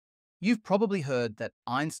You've probably heard that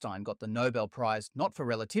Einstein got the Nobel Prize not for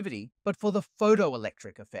relativity, but for the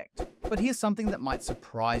photoelectric effect. But here's something that might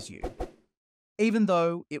surprise you. Even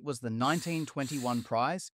though it was the 1921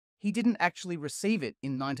 prize, he didn't actually receive it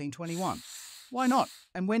in 1921. Why not?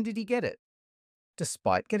 And when did he get it?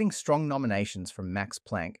 Despite getting strong nominations from Max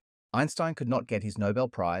Planck, Einstein could not get his Nobel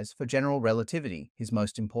Prize for general relativity, his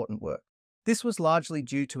most important work. This was largely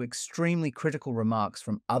due to extremely critical remarks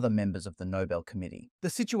from other members of the Nobel Committee. The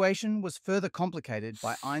situation was further complicated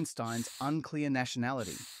by Einstein's unclear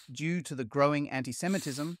nationality. Due to the growing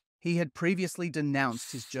anti-Semitism, he had previously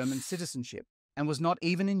denounced his German citizenship and was not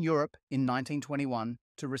even in Europe in 1921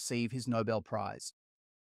 to receive his Nobel Prize.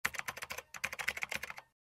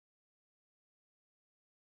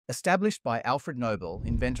 Established by Alfred Nobel,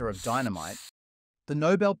 inventor of dynamite, the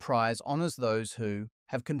Nobel Prize honors those who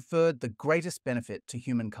have conferred the greatest benefit to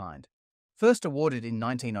humankind. First awarded in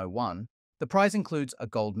 1901, the prize includes a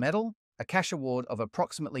gold medal, a cash award of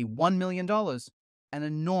approximately $1 million, and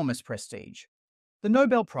enormous prestige. The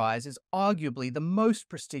Nobel Prize is arguably the most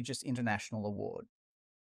prestigious international award.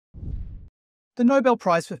 The Nobel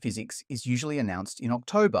Prize for Physics is usually announced in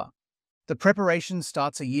October. The preparation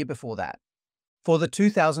starts a year before that. For the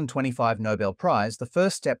 2025 Nobel Prize, the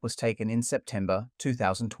first step was taken in September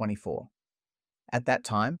 2024. At that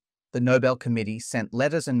time, the Nobel Committee sent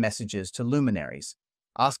letters and messages to luminaries,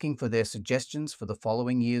 asking for their suggestions for the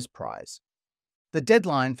following year's prize. The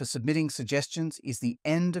deadline for submitting suggestions is the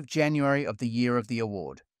end of January of the year of the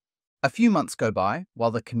award. A few months go by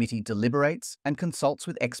while the committee deliberates and consults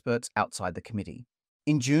with experts outside the committee.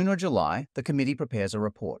 In June or July, the committee prepares a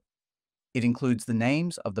report. It includes the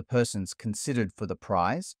names of the persons considered for the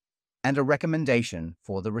prize and a recommendation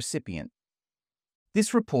for the recipient.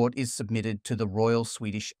 This report is submitted to the Royal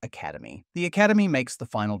Swedish Academy. The Academy makes the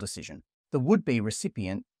final decision. The would-be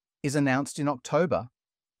recipient is announced in October,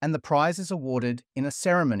 and the prize is awarded in a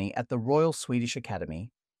ceremony at the Royal Swedish Academy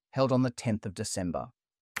held on the 10th of December.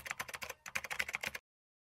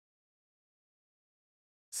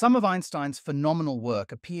 Some of Einstein's phenomenal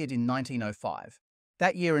work appeared in 1905.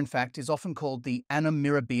 That year, in fact, is often called the Annum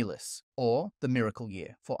Mirabilis, or the Miracle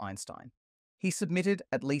Year, for Einstein. He submitted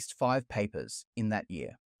at least 5 papers in that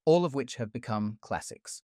year, all of which have become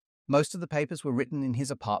classics. Most of the papers were written in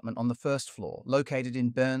his apartment on the first floor, located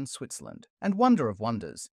in Bern, Switzerland. And wonder of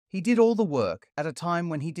wonders, he did all the work at a time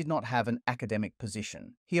when he did not have an academic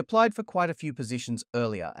position. He applied for quite a few positions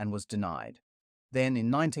earlier and was denied. Then,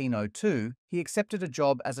 in 1902, he accepted a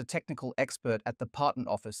job as a technical expert at the patent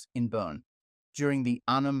office in Bern. During the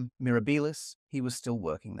Annum Mirabilis, he was still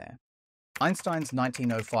working there. Einstein's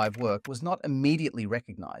 1905 work was not immediately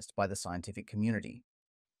recognized by the scientific community.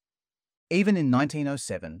 Even in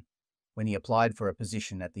 1907, when he applied for a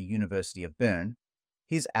position at the University of Bern,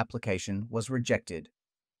 his application was rejected.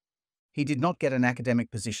 He did not get an academic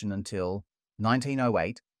position until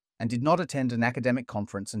 1908 and did not attend an academic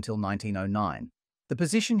conference until 1909. The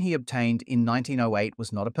position he obtained in 1908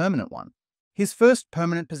 was not a permanent one. His first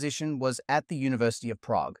permanent position was at the University of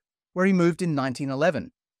Prague, where he moved in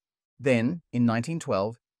 1911. Then, in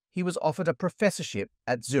 1912, he was offered a professorship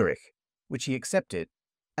at Zurich, which he accepted,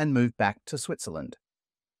 and moved back to Switzerland.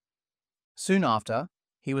 Soon after,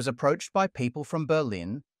 he was approached by people from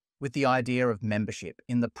Berlin with the idea of membership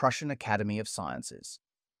in the Prussian Academy of Sciences.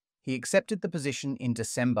 He accepted the position in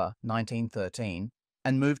December 1913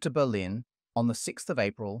 and moved to Berlin on the 6th of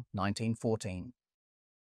April 1914.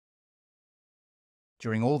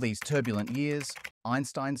 During all these turbulent years,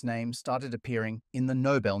 Einstein's name started appearing in the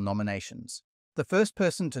Nobel nominations. The first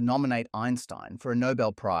person to nominate Einstein for a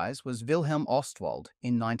Nobel Prize was Wilhelm Ostwald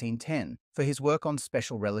in 1910 for his work on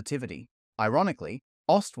special relativity. Ironically,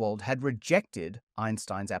 Ostwald had rejected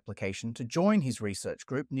Einstein's application to join his research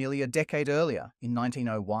group nearly a decade earlier, in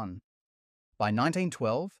 1901. By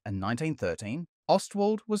 1912 and 1913,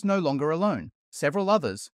 Ostwald was no longer alone. Several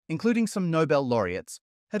others, including some Nobel laureates,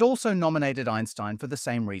 had also nominated Einstein for the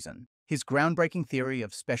same reason, his groundbreaking theory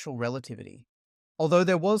of special relativity. Although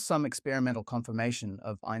there was some experimental confirmation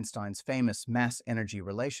of Einstein's famous mass-energy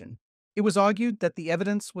relation, it was argued that the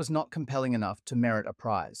evidence was not compelling enough to merit a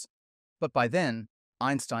prize. But by then,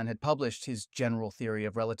 Einstein had published his general theory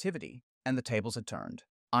of relativity, and the tables had turned.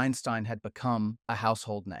 Einstein had become a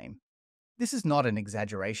household name. This is not an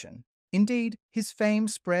exaggeration. Indeed, his fame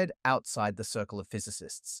spread outside the circle of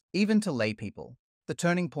physicists, even to lay people. The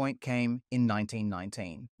turning point came in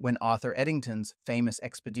 1919, when Arthur Eddington's famous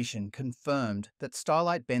expedition confirmed that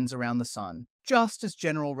starlight bends around the sun, just as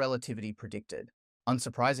general relativity predicted.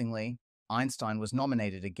 Unsurprisingly, Einstein was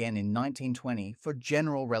nominated again in 1920 for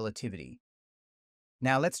general relativity.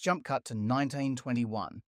 Now let's jump cut to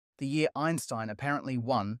 1921. the year Einstein apparently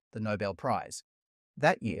won the Nobel Prize.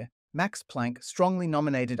 That year, Max Planck strongly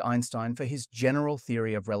nominated Einstein for his general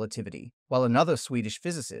theory of relativity, while another Swedish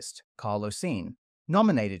physicist, Carl Oseen,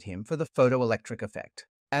 nominated him for the photoelectric effect.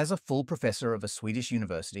 As a full professor of a Swedish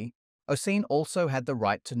university, Oseen also had the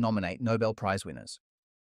right to nominate Nobel Prize winners.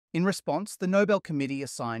 In response, the Nobel Committee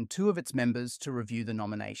assigned two of its members to review the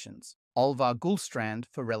nominations, Alvar Gullstrand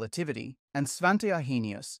for relativity and Svante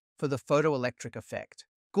Arrhenius for the photoelectric effect.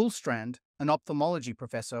 Gullstrand, an ophthalmology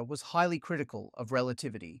professor, was highly critical of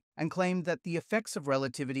relativity and claimed that the effects of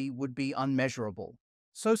relativity would be unmeasurable,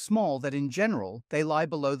 so small that in general they lie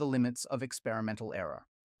below the limits of experimental error.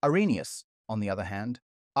 Arrhenius, on the other hand,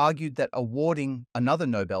 argued that awarding another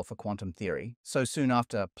Nobel for quantum theory so soon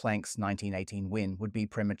after Planck's 1918 win would be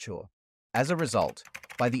premature. As a result,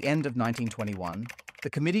 by the end of 1921, the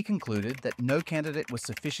committee concluded that no candidate was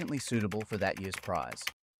sufficiently suitable for that year's prize.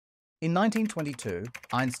 In 1922,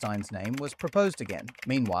 Einstein's name was proposed again.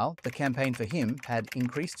 Meanwhile, the campaign for him had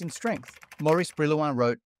increased in strength. Maurice Brillouin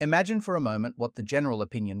wrote, "Imagine for a moment what the general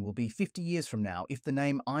opinion will be 50 years from now if the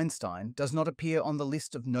name Einstein does not appear on the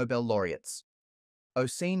list of Nobel laureates."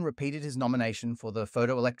 Oseen repeated his nomination for the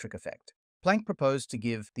photoelectric effect. Planck proposed to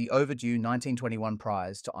give the overdue 1921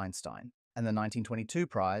 prize to Einstein and the 1922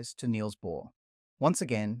 prize to Niels Bohr. Once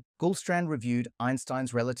again, Gullstrand reviewed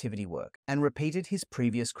Einstein's relativity work and repeated his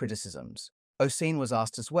previous criticisms. Oseen was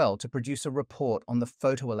asked as well to produce a report on the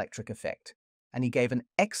photoelectric effect, and he gave an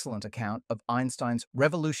excellent account of Einstein's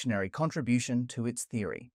revolutionary contribution to its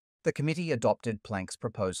theory. The committee adopted Planck's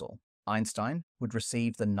proposal. Einstein would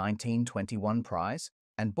receive the 1921 prize,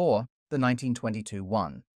 and Bohr the 1922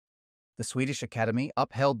 one. The Swedish Academy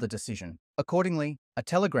upheld the decision. Accordingly, a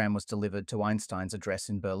telegram was delivered to Einstein's address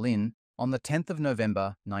in Berlin on the 10th of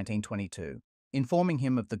November 1922, informing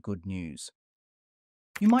him of the good news.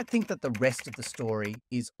 You might think that the rest of the story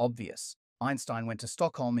is obvious. Einstein went to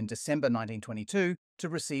Stockholm in December 1922 to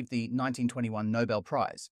receive the 1921 Nobel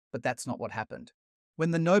Prize, but that's not what happened.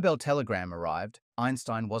 When the Nobel telegram arrived,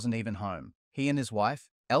 Einstein wasn't even home. He and his wife,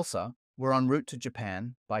 Elsa, were en route to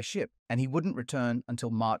Japan by ship, and he wouldn't return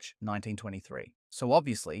until March 1923. So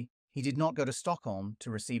obviously, he did not go to Stockholm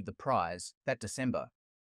to receive the prize that December.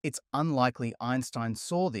 It's unlikely Einstein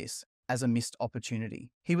saw this as a missed opportunity.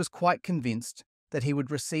 He was quite convinced that he would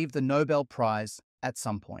receive the Nobel Prize at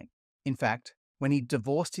some point. In fact, when he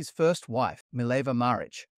divorced his first wife, Mileva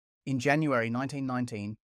Maric, in January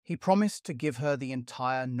 1919, he promised to give her the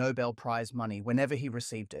entire Nobel Prize money whenever he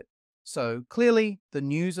received it. So, clearly, the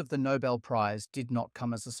news of the Nobel Prize did not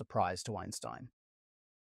come as a surprise to Einstein.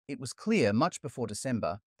 It was clear much before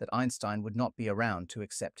December that Einstein would not be around to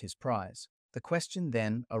accept his prize. The question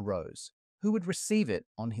then arose: who would receive it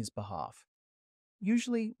on his behalf?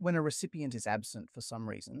 Usually, when a recipient is absent for some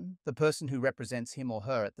reason, the person who represents him or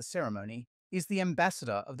her at the ceremony is the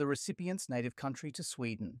ambassador of the recipient's native country to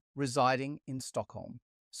Sweden, residing in Stockholm.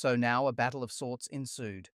 So now a battle of sorts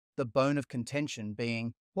ensued, the bone of contention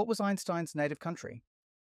being, what was Einstein's native country?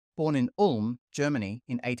 Born in Ulm, Germany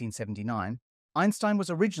in 1879, Einstein was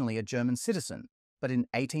originally a German citizen, but in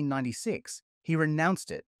 1896, he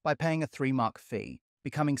renounced it by paying a 3-mark fee,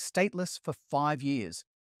 becoming stateless for 5 years,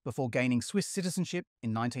 before gaining Swiss citizenship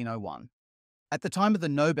in 1901. At the time of the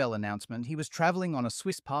Nobel announcement, he was traveling on a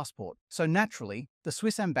Swiss passport, so naturally, the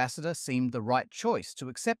Swiss ambassador seemed the right choice to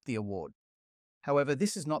accept the award. However,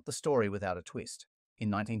 this is not the story without a twist. In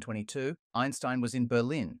 1922, Einstein was in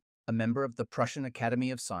Berlin, a member of the Prussian Academy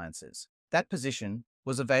of Sciences. That position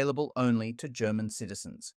was available only to German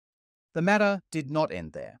citizens. The matter did not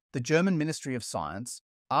end there. The German Ministry of Science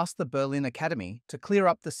asked the Berlin Academy to clear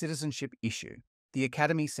up the citizenship issue. The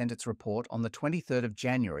Academy sent its report on the 23rd of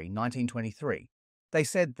January 1923. They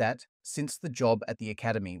said that, since the job at the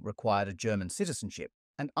Academy required a German citizenship,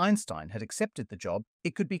 and Einstein had accepted the job,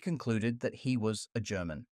 it could be concluded that he was a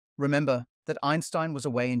German. Remember that Einstein was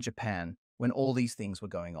away in Japan when all these things were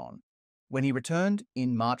going on. When he returned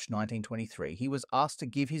in March 1923, he was asked to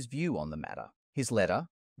give his view on the matter. His letter,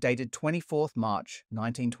 dated 24th March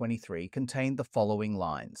 1923, contained the following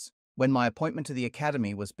lines. When my appointment to the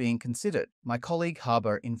Academy was being considered, my colleague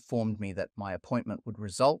Haber informed me that my appointment would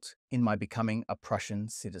result in my becoming a Prussian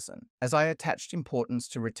citizen. As I attached importance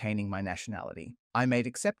to retaining my nationality, I made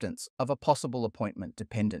acceptance of a possible appointment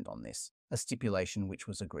dependent on this, a stipulation which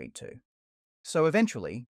was agreed to. So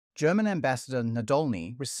eventually, German Ambassador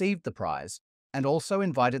Nadolny received the prize and also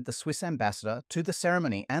invited the Swiss ambassador to the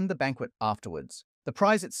ceremony and the banquet afterwards. The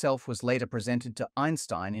prize itself was later presented to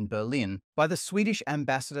Einstein in Berlin by the Swedish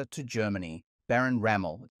ambassador to Germany, Baron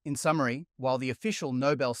Rammel. In summary, while the official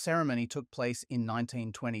Nobel ceremony took place in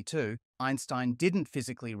 1922, Einstein didn't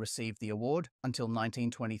physically receive the award until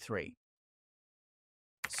 1923.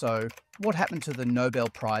 So, what happened to the Nobel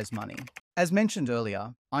Prize money? As mentioned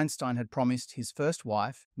earlier, Einstein had promised his first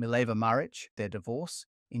wife, Mileva Maric, their divorce,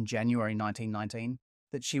 in January 1919,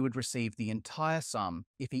 that she would receive the entire sum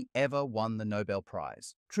if he ever won the Nobel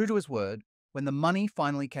Prize. True to his word, when the money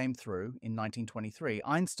finally came through in 1923,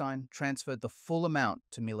 Einstein transferred the full amount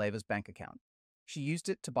to Mileva's bank account. She used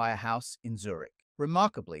it to buy a house in Zurich.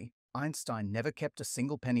 Remarkably, Einstein never kept a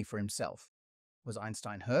single penny for himself. Was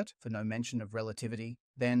Einstein hurt for no mention of relativity,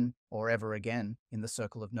 then or ever again, in the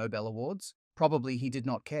circle of Nobel Awards? Probably he did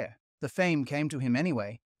not care. The fame came to him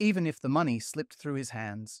anyway, even if the money slipped through his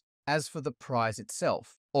hands. As for the prize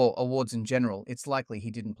itself, or awards in general, it's likely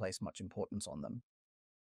he didn't place much importance on them.